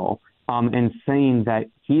Israel, and saying that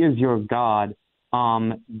he is your God.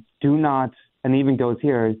 Do not, and even goes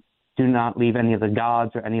here, do not leave any of the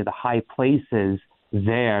gods or any of the high places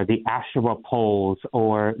there, the Asherah poles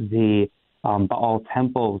or the Baal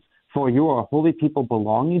temples, for you are a holy people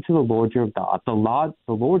belonging to the Lord your God. The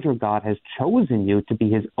Lord your God has chosen you to be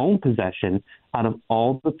his own possession out of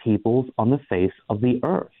all the peoples on the face of the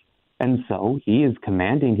earth. And so he is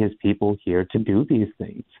commanding his people here to do these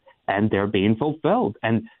things, and they're being fulfilled.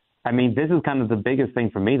 And I mean, this is kind of the biggest thing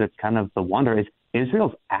for me that's kind of the wonder is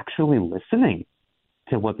Israel's actually listening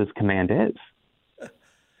to what this command is.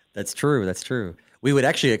 That's true. That's true. We would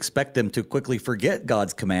actually expect them to quickly forget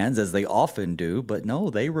God's commands, as they often do, but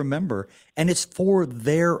no, they remember. And it's for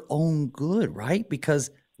their own good, right?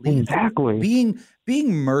 Because exactly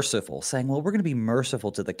being merciful, saying, well, we're going to be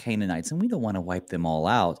merciful to the Canaanites, and we don't want to wipe them all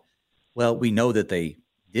out. Well, we know that they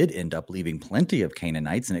did end up leaving plenty of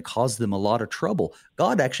Canaanites, and it caused them a lot of trouble.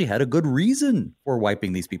 God actually had a good reason for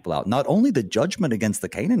wiping these people out. Not only the judgment against the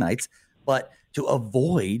Canaanites, but to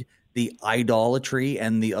avoid the idolatry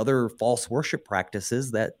and the other false worship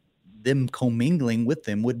practices that them commingling with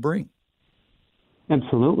them would bring.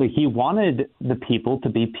 Absolutely. He wanted the people to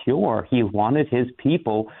be pure. He wanted his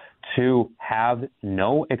people to have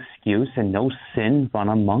no excuse and no sin run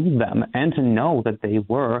among them, and to know that they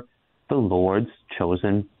were the Lord's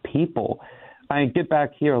chosen people. I get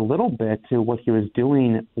back here a little bit to what he was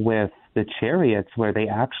doing with the chariots, where they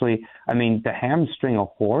actually, I mean, to hamstring a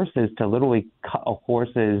horse is to literally cut a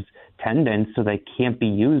horse's tendons so they can't be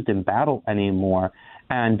used in battle anymore.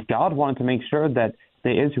 And God wanted to make sure that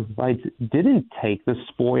the Israelites didn't take the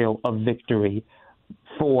spoil of victory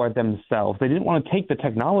for themselves. They didn't want to take the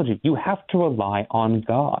technology. You have to rely on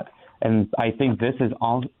God. And I think this is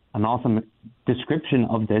an awesome description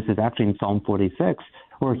of this is actually in Psalm 46,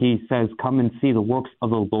 where he says, come and see the works of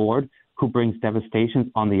the Lord, who brings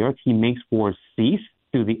devastations on the earth. He makes wars cease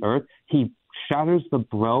through the earth. He shatters the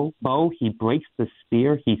bow. He breaks the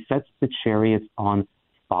spear. He sets the chariots on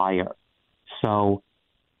fire. So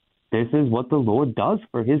this is what the Lord does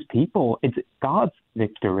for his people. It's God's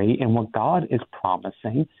victory and what God is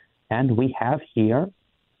promising. And we have here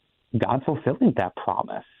God fulfilling that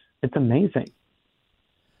promise. It's amazing.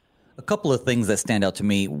 A couple of things that stand out to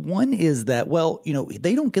me. One is that, well, you know,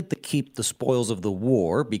 they don't get to keep the spoils of the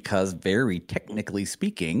war because, very technically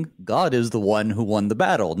speaking, God is the one who won the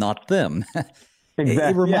battle, not them. Exactly.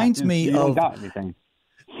 It reminds me of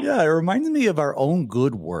Yeah, it reminds me of our own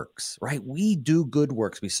good works, right? We do good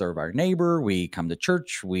works. We serve our neighbor. We come to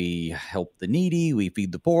church. We help the needy. We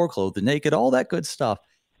feed the poor, clothe the naked, all that good stuff.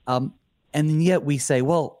 And yet we say,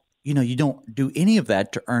 well, you know, you don't do any of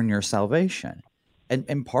that to earn your salvation.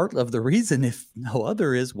 And part of the reason, if no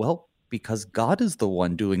other, is, well, because God is the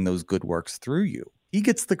one doing those good works through you. He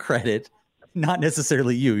gets the credit, not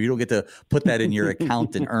necessarily you. You don't get to put that in your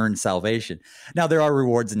account and earn salvation. Now, there are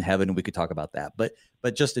rewards in heaven, and we could talk about that. But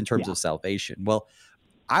just in terms of salvation. Well,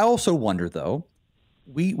 I also wonder, though,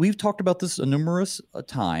 we've talked about this numerous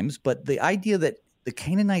times, but the idea that the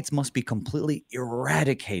Canaanites must be completely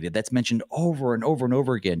eradicated. That's mentioned over and over and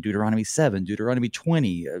over again. Deuteronomy 7, Deuteronomy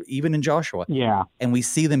 20, even in Joshua. Yeah. And we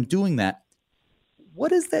see them doing that. What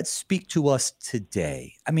does that speak to us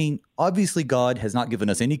today? I mean, obviously God has not given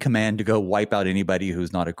us any command to go wipe out anybody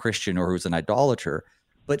who's not a Christian or who's an idolater,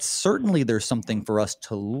 but certainly there's something for us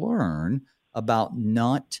to learn about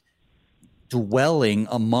not dwelling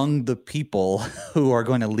among the people who are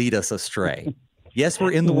going to lead us astray. Yes,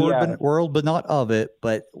 we're in the world, but not of it.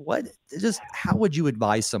 But how would you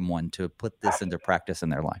advise someone to put this into practice in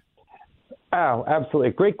their life? Oh,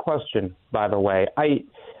 absolutely. Great question, by the way.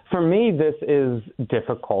 For me, this is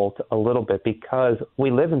difficult a little bit because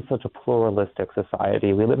we live in such a pluralistic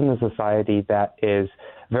society. We live in a society that is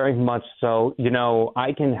very much so, you know,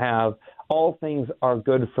 I can have all things are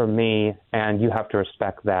good for me, and you have to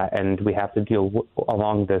respect that, and we have to deal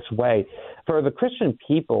along this way. For the Christian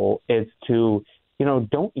people, it's to, you know,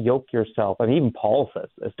 don't yoke yourself, and even Paul says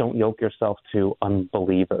this, don't yoke yourself to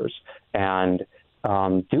unbelievers, and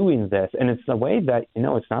doing this. And it's a way that, you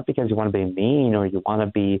know, it's not because you want to be mean or you want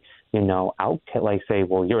to be like say,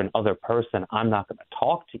 well, you're an other person, I'm not going to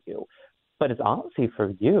talk to you. But it's honestly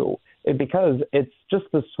for you, because it's just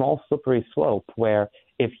the small slippery slope where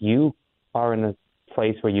if you are in a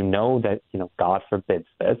place where that, God forbids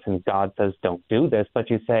this and God says don't do this, but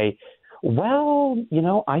you say, well,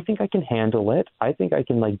 I think I can handle it. I think I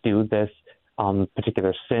can do this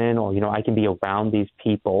particular sin, or, I can be around these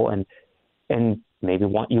people and maybe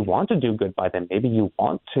you want to do good by them. Maybe you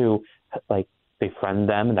want to befriend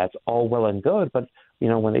them, and that's all well and good. But,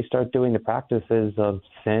 when they start doing the practices of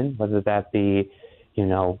sin, whether that be,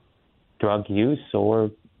 drug use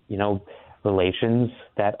or, relations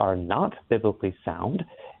that are not biblically sound,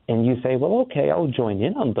 and you say, well, okay, I'll join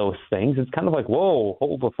in on those things, it's kind of like, whoa,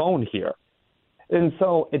 hold the phone here. And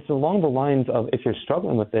so it's along the lines of, if you're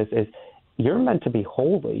struggling with this, is you're meant to be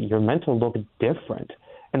holy. You're meant to look different.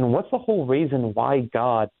 And what's the whole reason why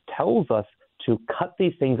God tells us to cut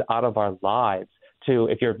these things out of our lives?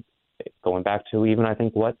 If you're going back to even, I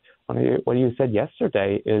think, what you said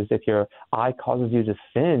yesterday, is if your eye causes you to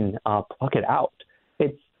sin, pluck it out.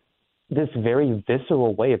 It's this very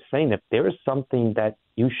visceral way of saying, if there is something that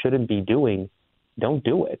you shouldn't be doing, don't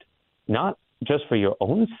do it. Not just for your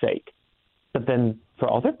own sake, but then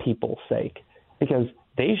for other people's sake, because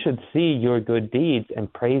they should see your good deeds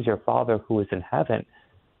and praise your Father who is in heaven.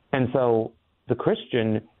 And so the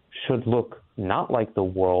Christian should look not like the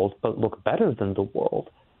world, but look better than the world.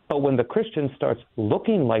 But when the Christian starts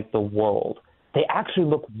looking like the world, they actually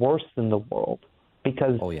look worse than the world,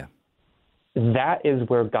 because that is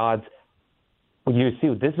where you see,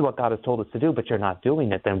 this is what God has told us to do, but you're not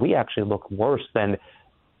doing it, then we actually look worse than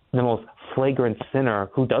the most flagrant sinner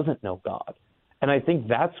who doesn't know God. And I think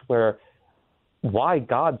that's why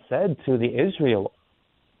God said to the Israel,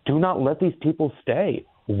 do not let these people stay.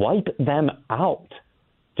 Wipe them out.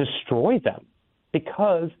 Destroy them.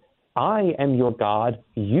 Because I am your God.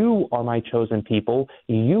 You are my chosen people.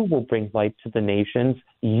 You will bring light to the nations.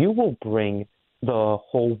 You will bring the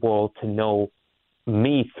whole world to know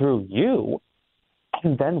me through you.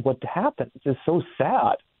 And then what happens is so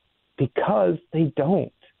sad, because they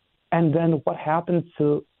don't. And then what happens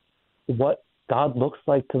to what God looks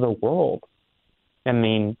like to the world? I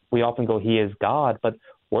mean, we often go, he is God, but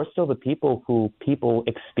we're still the people who people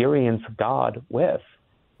experience God with.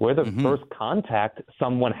 We're the first contact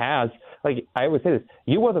someone has. Like I always say this,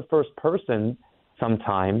 you are the first person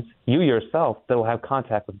sometimes, you yourself, that will have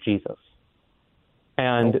contact with Jesus.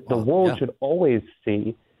 And the world should always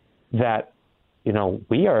see that,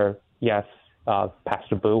 we are, yes,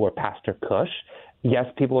 Pastor Booe or Pastor Kusch. Yes,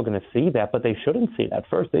 people are going to see that, but they shouldn't see that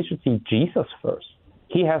first. They should see Jesus first.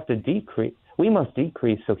 He has to decrease. We must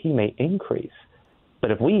decrease so he may increase. But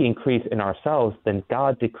if we increase in ourselves, then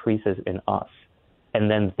God decreases in us. And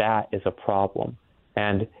then that is a problem.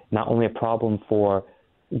 And not only a problem for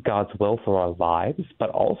God's will for our lives, but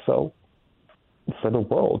also for the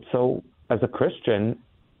world. So as a Christian,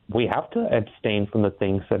 we have to abstain from the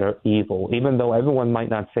things that are evil. Even though everyone might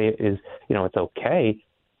not say it is, it's okay,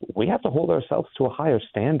 we have to hold ourselves to a higher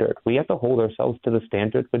standard. We have to hold ourselves to the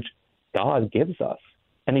standard which God gives us.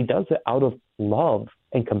 And he does it out of love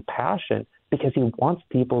and compassion, because he wants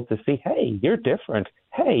people to see, hey, you're different.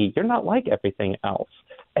 Hey, you're not like everything else.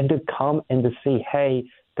 And to come and to see, hey,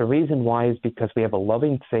 the reason why is because we have a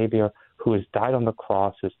loving Savior who has died on the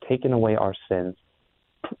cross, who's taken away our sins.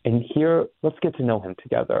 And here, let's get to know him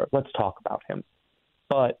together. Let's talk about him.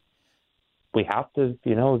 But we have to,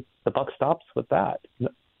 the buck stops with that.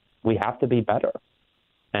 We have to be better.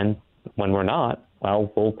 And when we're not,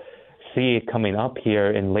 well, we'll see it coming up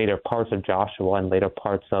here in later parts of Joshua and later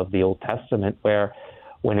parts of the Old Testament, where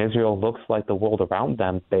when Israel looks like the world around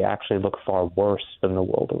them, they actually look far worse than the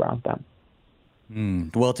world around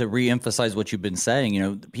them. Well, to reemphasize what you've been saying,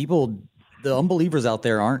 the unbelievers out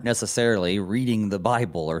there aren't necessarily reading the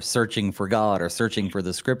Bible or searching for God or searching for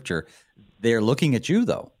the Scripture. They're looking at you,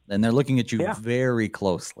 though, and they're looking at you very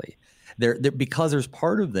closely. They're because there's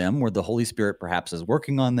part of them where the Holy Spirit perhaps is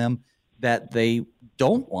working on them that they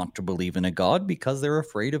don't want to believe in a God because they're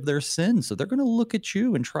afraid of their sin. So they're going to look at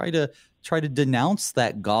you and try to denounce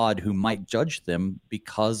that God who might judge them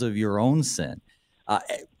because of your own sin.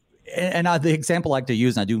 And the example I like to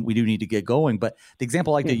use, and we do need to get going, but the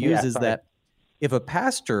example I like to use is that if a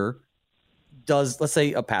pastor let's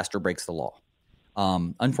say a pastor breaks the law,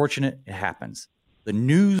 unfortunate, it happens. The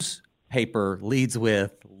newspaper leads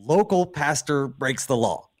with local pastor breaks the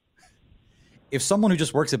law. If someone who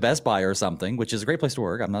just works at Best Buy or something, which is a great place to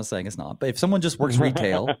work, I'm not saying it's not, but if someone just works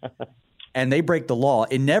retail and they break the law,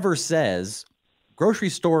 it never says grocery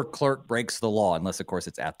store clerk breaks the law, unless, of course,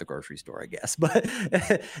 it's at the grocery store, I guess. But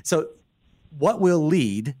so what will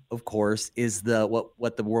lead, of course, is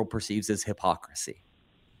what the world perceives as hypocrisy.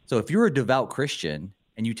 So if you're a devout Christian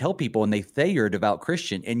and you tell people and they say you're a devout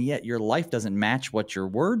Christian and yet your life doesn't match what your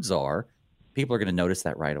words are, people are going to notice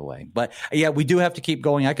that right away. But yeah, we do have to keep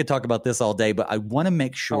going. I could talk about this all day, but I want to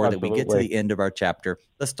make sure that we get to the end of our chapter.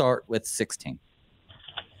 Let's start with 16.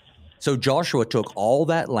 So Joshua took all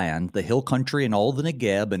that land, the hill country and all the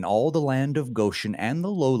Negeb and all the land of Goshen and the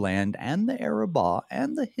lowland and the Arabah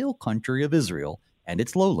and the hill country of Israel and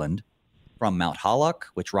its lowland, from Mount Halak,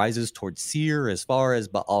 which rises towards Seir as far as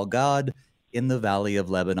Baal-Gad in the valley of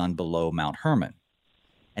Lebanon below Mount Hermon.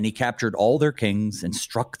 And he captured all their kings and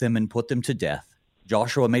struck them and put them to death.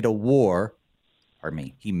 Joshua made war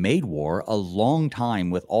a long time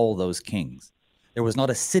with all those kings. There was not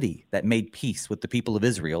a city that made peace with the people of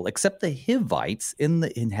Israel except the Hivites in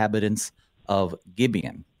the inhabitants of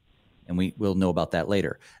Gibeon. And we will know about that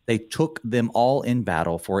later. They took them all in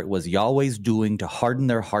battle, for it was Yahweh's doing to harden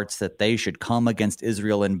their hearts that they should come against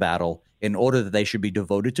Israel in battle, in order that they should be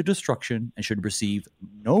devoted to destruction and should receive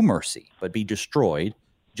no mercy, but be destroyed,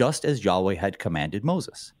 just as Yahweh had commanded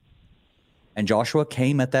Moses. And Joshua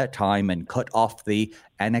came at that time and cut off the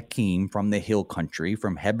Anakim from the hill country,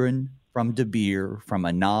 from Hebron, from Debir, from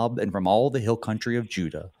Anab, and from all the hill country of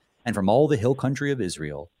Judah, and from all the hill country of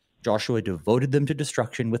Israel. Joshua devoted them to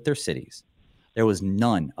destruction with their cities. There was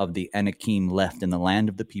none of the Anakim left in the land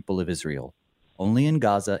of the people of Israel. Only in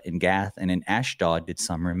Gaza, in Gath, and in Ashdod did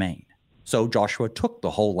some remain. So Joshua took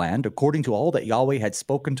the whole land according to all that Yahweh had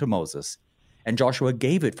spoken to Moses, and Joshua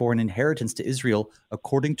gave it for an inheritance to Israel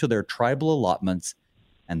according to their tribal allotments,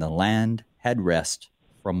 and the land had rest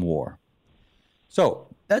from war. So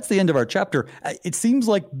that's the end of our chapter. It seems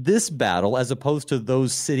like this battle, as opposed to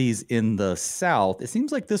those cities in the south, it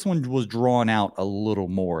seems like this one was drawn out a little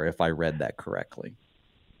more, if I read that correctly.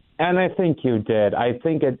 And I think you did. I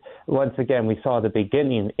think once again, we saw at the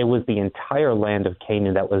beginning, it was the entire land of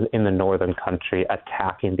Canaan that was in the northern country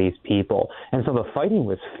attacking these people. And so the fighting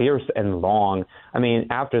was fierce and long. I mean,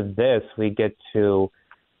 after this, we get to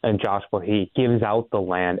Joshua, he gives out the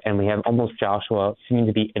land, and we have almost Joshua seeming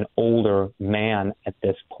to be an older man at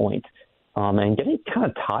this point, and getting kind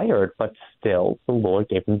of tired, but still the Lord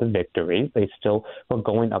gave them the victory. They still were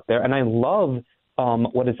going up there. And I love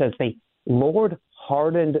what it says, Lord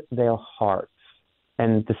hardened their hearts.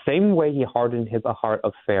 And the same way he hardened the heart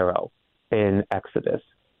of Pharaoh in Exodus.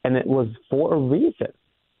 And it was for a reason,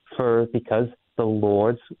 because the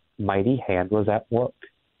Lord's mighty hand was at work.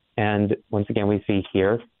 And once again, we see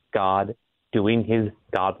here God doing his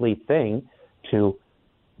godly thing to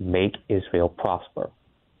make Israel prosper.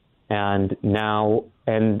 And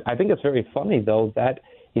I think it's very funny, though, that,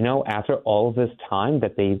 after all of this time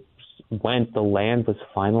that they went, the land was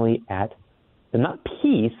finally at, not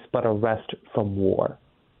peace, but a rest from war.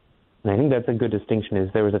 And I think that's a good distinction, is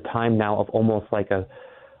there was a time now of almost like a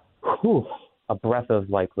breath of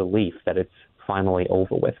relief that it's finally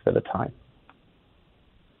over with for the time.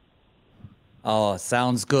 Oh,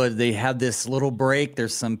 sounds good. They have this little break.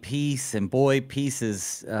 There's some peace, and boy, peace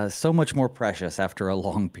is so much more precious after a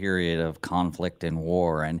long period of conflict and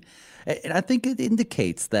war. And I think it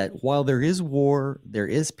indicates that while there is war, there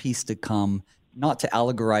is peace to come. Not to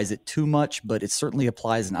allegorize it too much, but it certainly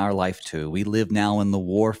applies in our life too. We live now in the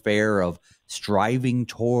warfare of striving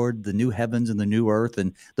toward the new heavens and the new earth,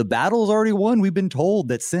 and the battle is already won. We've been told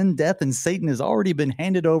that sin, death, and Satan has already been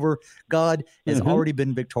handed over. God has already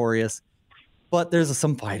been victorious. But there's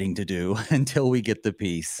some fighting to do until we get the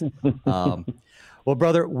peace. Well,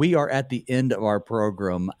 brother, we are at the end of our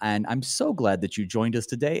program, and I'm so glad that you joined us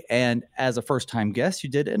today. And as a first-time guest, you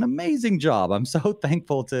did an amazing job. I'm so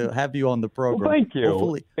thankful to have you on the program. Well, thank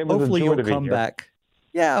you. Hopefully you'll come back.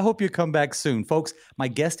 Yeah, I hope you come back soon. Folks, my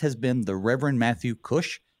guest has been the Reverend Matthew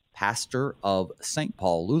Kusch, pastor of St.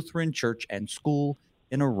 Paul Lutheran Church and School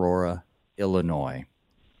in Aurora, Illinois.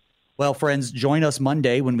 Well, friends, join us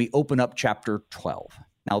Monday when we open up chapter 12.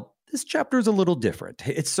 Now, this chapter is a little different.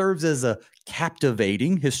 It serves as a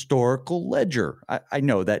captivating historical ledger. I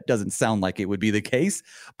know that doesn't sound like it would be the case,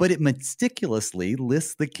 but it meticulously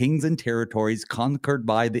lists the kings and territories conquered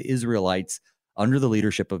by the Israelites under the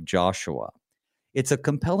leadership of Joshua. It's a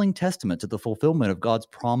compelling testament to the fulfillment of God's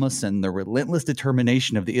promise and the relentless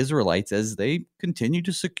determination of the Israelites as they continue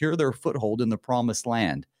to secure their foothold in the promised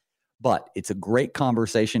land. But it's a great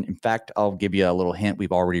conversation. In fact, I'll give you a little hint.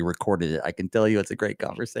 We've already recorded it. I can tell you it's a great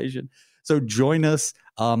conversation. So join us,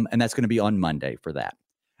 and that's going to be on Monday for that.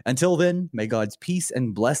 Until then, may God's peace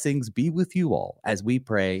and blessings be with you all as we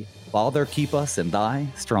pray, Father, keep us in thy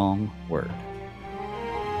strong word.